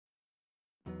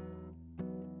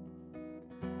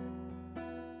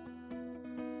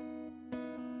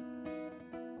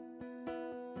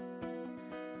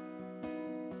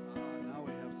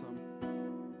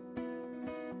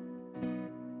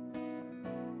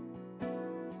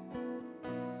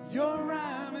You're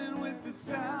rhyming with the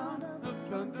sound of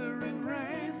thunder and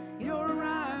rain. You're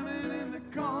rhyming in the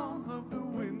calm of the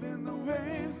wind and the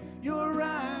waves. You're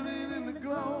rhyming in the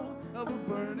glow of a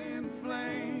burning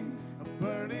flame, a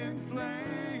burning flame.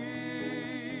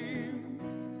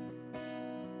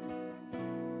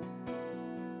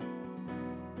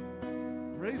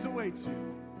 Praise awaits you.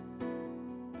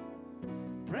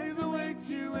 Praise awaits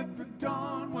you at the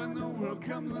dawn when the world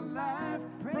comes alive.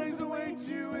 Praise awaits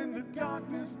you in the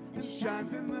darkness and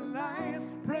shines in the light.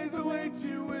 Praise awaits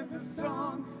you with a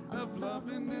song of love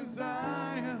and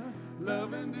desire,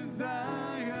 love and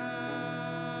desire.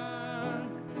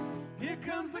 Here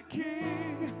comes the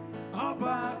King, all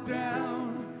bow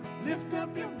down. Lift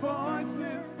up your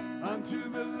voices unto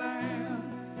the Lamb.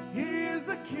 Here's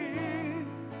the King,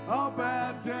 all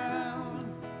bow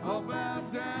down, all bow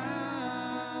down.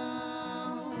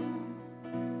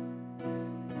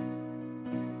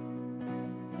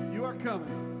 You are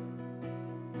coming.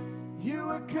 You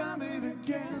are coming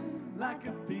again like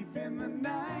a thief in the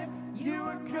night. You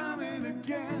are coming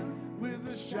again with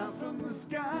a shout from the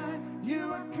sky.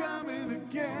 You are coming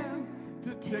again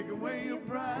to take away your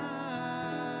bride.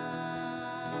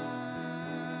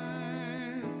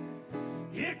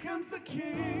 Here comes the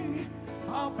King,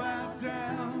 all bow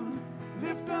down.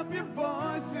 Lift up your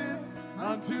voices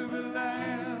unto the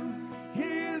Lamb.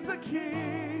 Here's the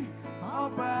King, all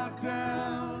bow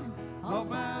down, all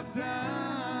bow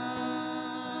down.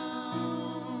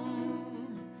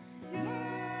 Yeah,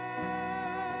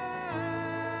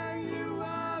 you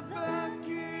are the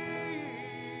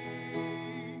King.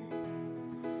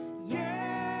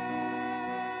 Yeah,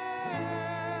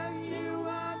 you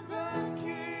are the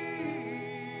King.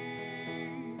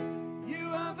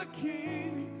 You are the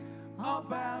King, all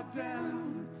bow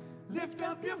down. Lift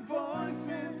up your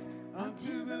voices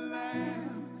unto the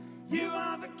Lamb. You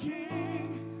are the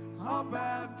King, all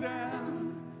bow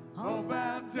down, all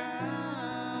bow down.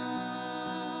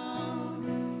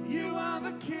 You are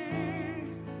the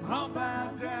King, all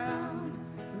bow down.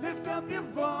 Lift up your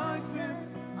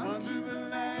voices unto the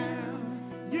Lamb.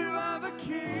 You are the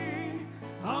King,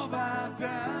 all bow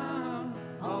down,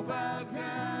 all bow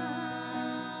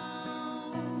down,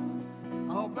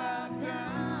 all bow down,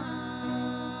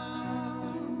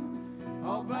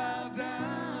 all bow down.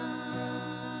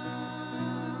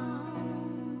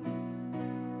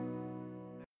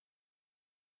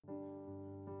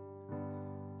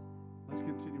 Let's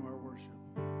continue our worship.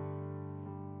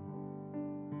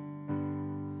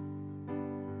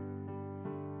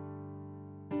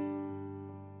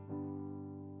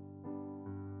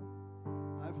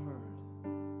 I've heard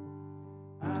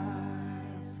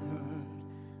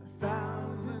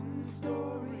 1,000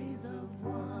 stories of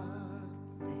what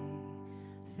they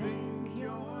think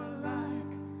you're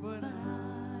like, but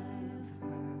I've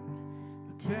heard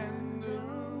the tender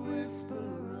whisper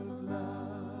of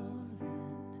love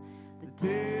in the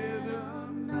dead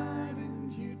of night,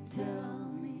 and you tell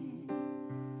me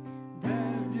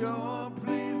that you're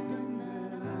pleased and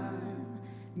that I'm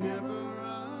never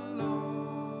alone.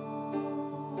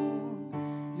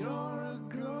 You're a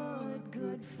good,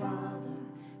 good Father.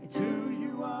 It's who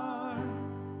you are.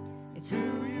 It's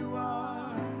who you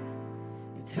are.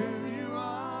 It's who you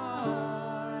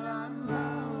are. And I'm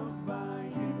loved by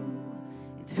you.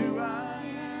 It's who I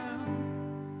am.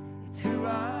 It's who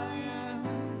I am.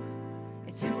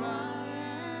 It's who I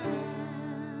am.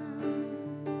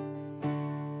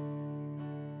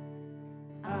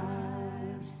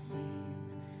 I've seen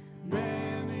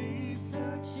many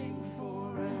searching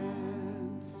for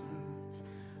answers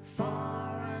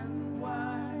far and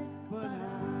wide, but I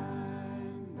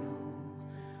know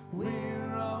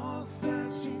we're all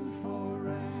searching for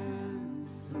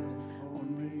answers.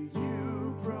 Only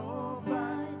you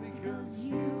provide, because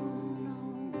you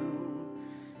know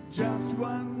just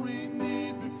what we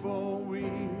need before we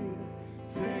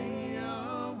say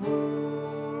a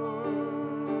word.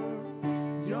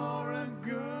 You're a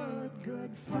good,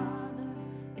 good Father.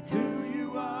 It's who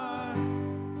you are.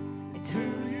 It's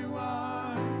who you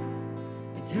are.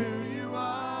 It's who you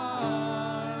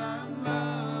are. And I'm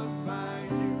loved by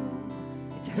you.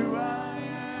 It's who I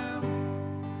am.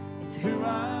 It's who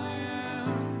I am.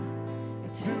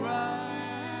 It's who I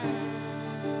am.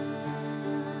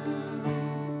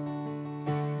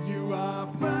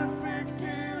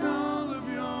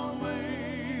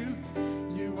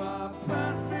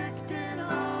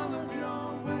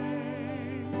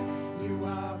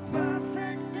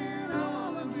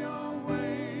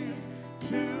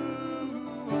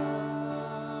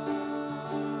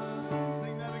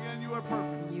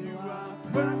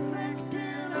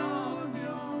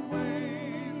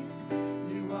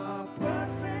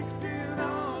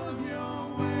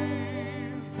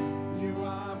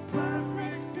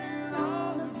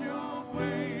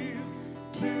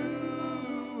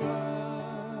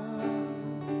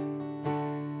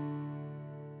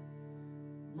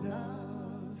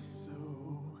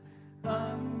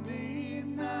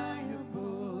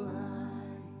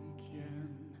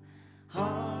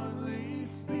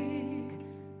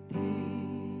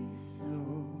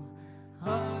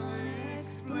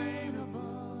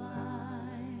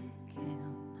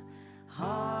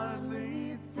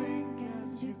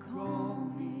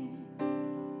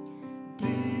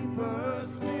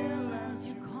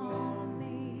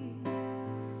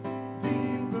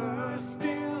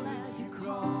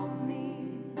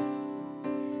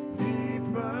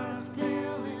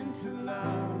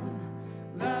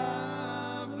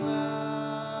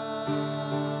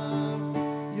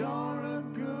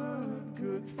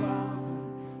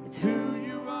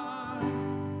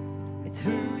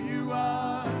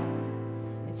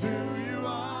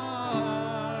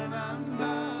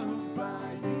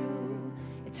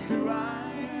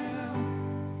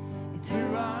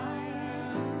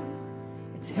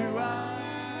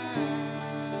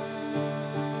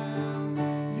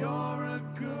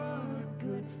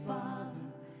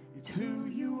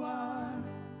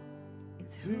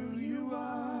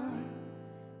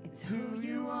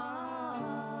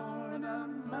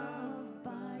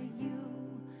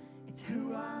 It's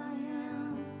who I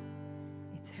am.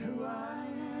 It's who I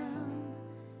am.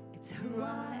 It's who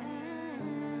I am.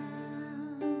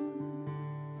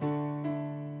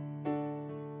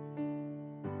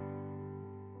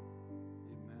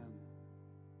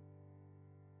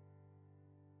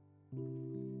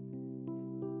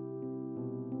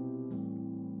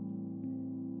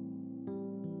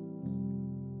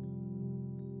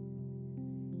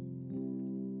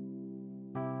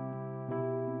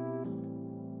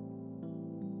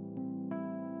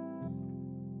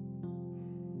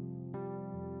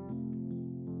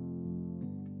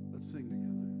 Sing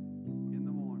together. In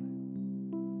the morning.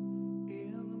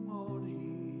 In the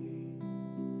morning,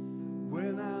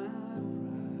 when I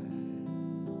rise.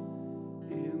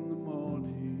 In the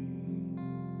morning,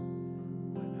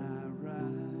 when I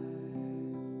rise.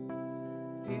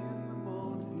 In the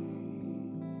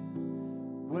morning,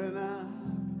 when I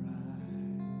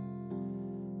rise.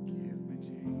 Give me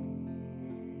Jesus.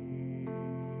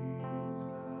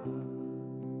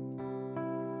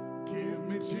 Give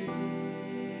me Jesus.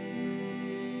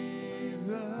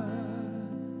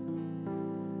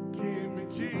 Give me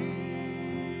Jesus.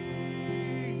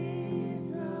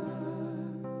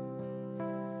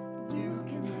 You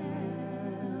can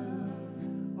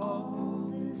have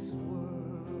all this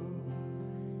world.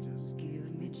 Just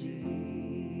give me Jesus.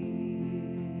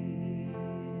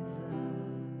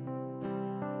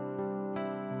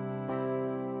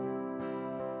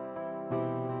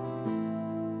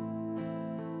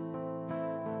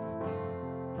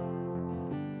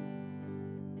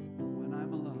 When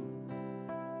I'm alone.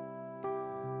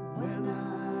 When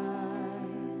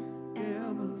I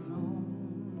am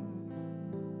alone.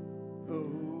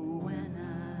 Oh, When I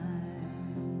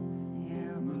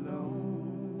am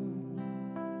alone.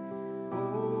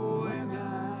 oh, when I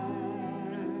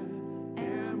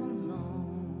am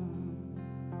alone.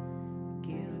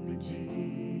 Give me Jesus.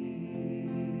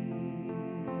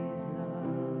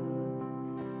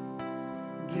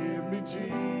 Give me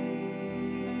Jesus.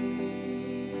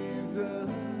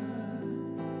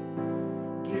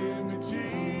 Give me Jesus.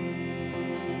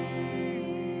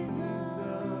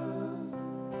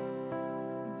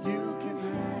 You can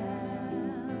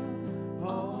have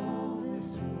all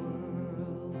this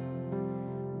world.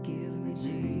 Give me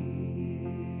Jesus.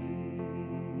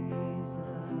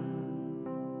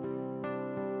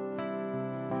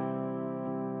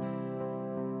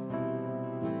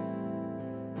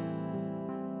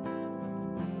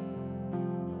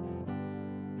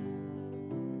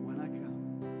 When I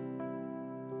come.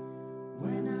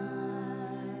 When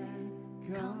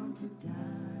I come to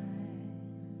die.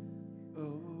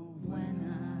 Oh, When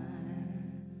I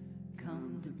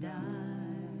come to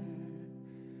die.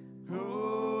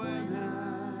 oh, when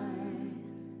I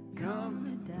Come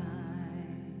to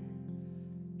die.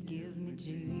 Give me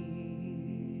Jesus.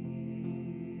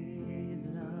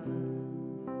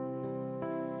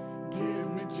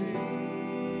 give me Jesus.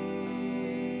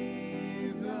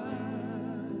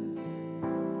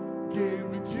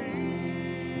 Give me Jesus.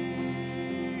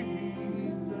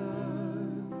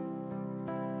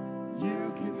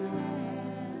 You can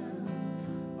have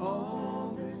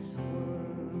all this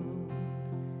world.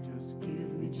 Just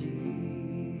Give me Jesus.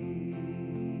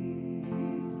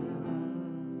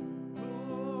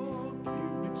 oh,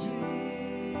 give me Jesus.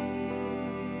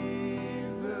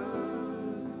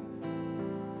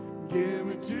 Give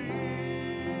me Jesus.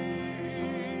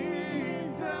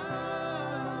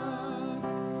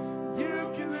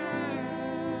 You can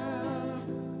have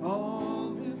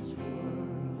all this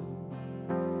world.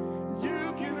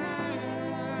 You can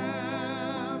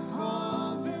have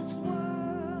all this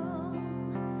world.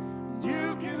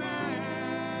 You can have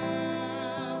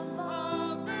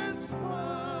all this world.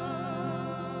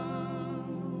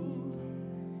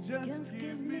 Just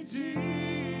give me Jesus.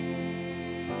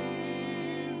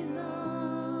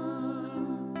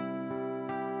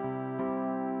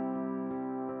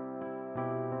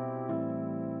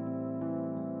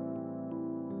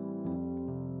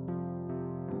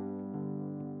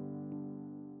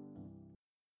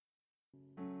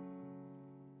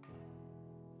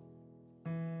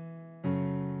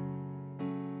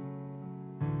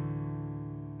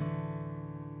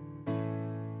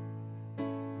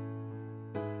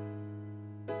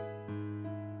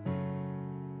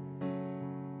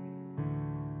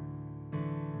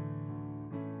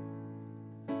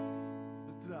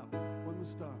 Lift it up. When the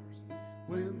stars.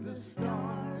 When the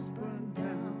stars burn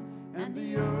down and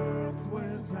the earth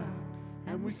wears out,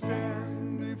 and we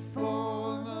stand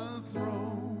before the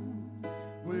throne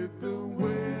with the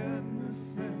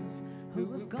witnesses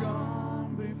who have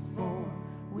gone before,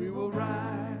 we will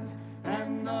rise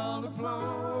and all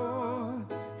applaud,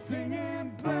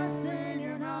 singing blessing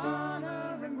and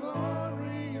honor and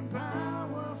glory and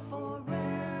power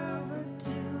forever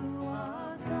to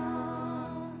our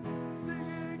God.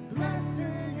 Singing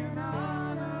blessing and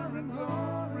honor and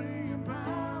glory and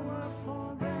power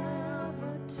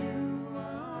forever to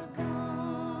our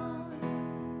God.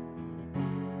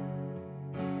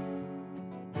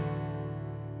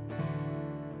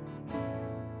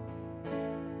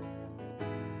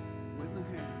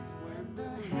 When the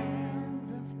hands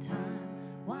of time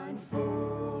wind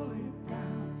fully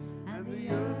down and the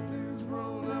earth is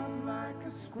rolled up like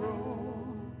a scroll,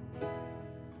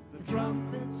 the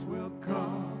trumpets will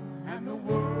call and the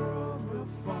world will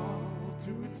fall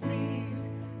to its knees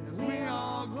as we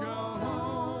all go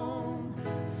home,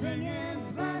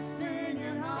 singing blessing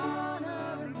and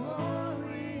honor and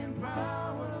glory and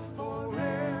power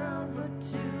forever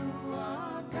to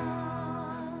our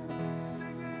God.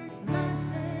 Singing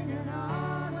blessing and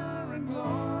honor and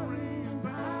glory and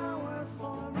power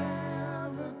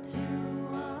forever to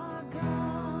our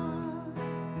God.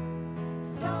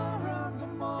 Star of the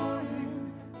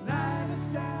morning, light of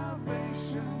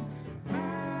salvation,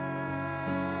 majesty,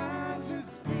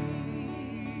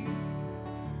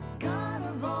 God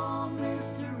of all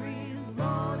mysteries,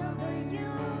 Lord of the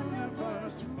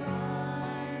universe,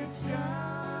 righteous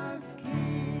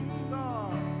King.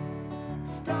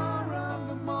 Star of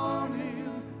the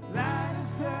morning, light of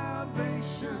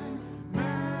salvation,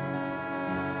 majesty,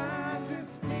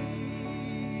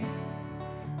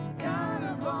 God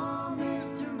of all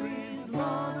mysteries,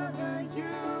 Lord of the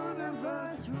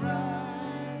universe,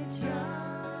 righteous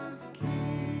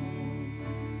King.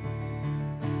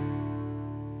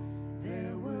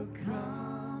 There will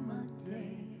come a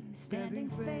day, standing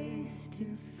face to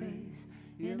face,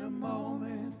 in a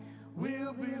moment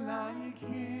we'll be like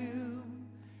Him.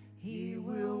 He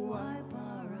will wipe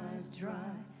our eyes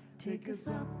dry, take us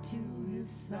up to His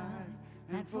side,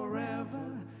 and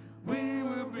forever we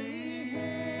will be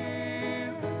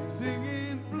His,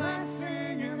 singing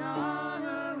blessing and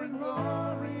honor and glory